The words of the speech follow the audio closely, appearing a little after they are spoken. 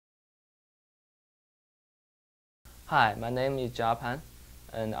Hi, my name is Jia Pan,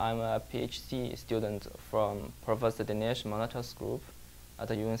 and I'm a PhD student from Professor Dinesh Manotar's group at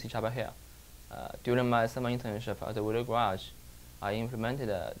the UNC Chapel Hill. During my summer internship at the Willow Garage, I implemented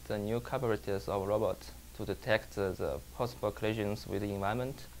the new capabilities of robots to detect the possible collisions with the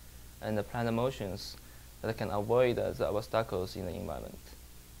environment and plan the motions that can avoid the obstacles in the environment.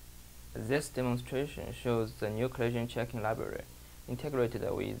 This demonstration shows the new collision checking library integrated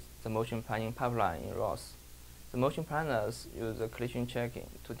with the motion planning pipeline in ROS. The motion planners use the collision checking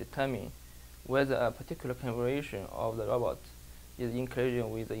to determine whether a particular configuration of the robot is in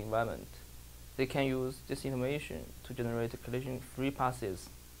collision with the environment. They can use this information to generate collision-free passes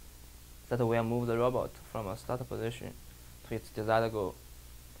that will move the robot from a start position to its desired goal.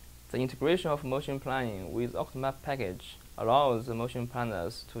 The integration of motion planning with Octomap package allows the motion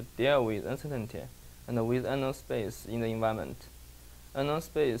planners to deal with uncertainty and with unknown space in the environment. Unknown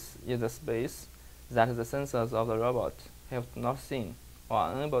space is the space that the sensors of the robot have not seen or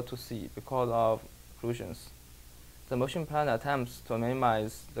are unable to see because of occlusions. The motion planner attempts to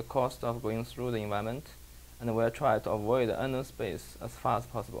minimize the cost of going through the environment and will try to avoid the unknown space as far as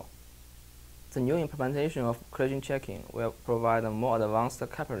possible. The new implementation of collision checking will provide more advanced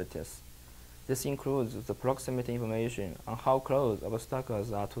capabilities. This includes the proximity information on how close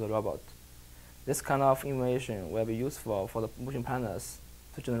obstacles are to the robot. This kind of information will be useful for the motion planners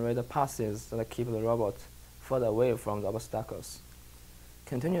to generate passes that keep the robot further away from the obstacles.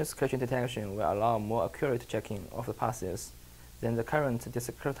 Continuous collision detection will allow more accurate checking of the passes than the current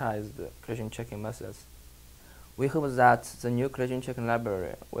discretized collision checking methods. We hope that the new collision checking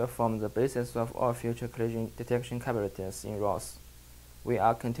library will form the basis of all future collision detection capabilities in ROS. We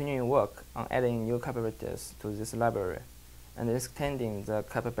are continuing work on adding new capabilities to this library and extending the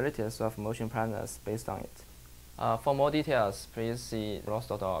capabilities of motion planners based on it. For more details, please see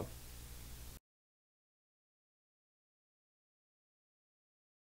ROS.org.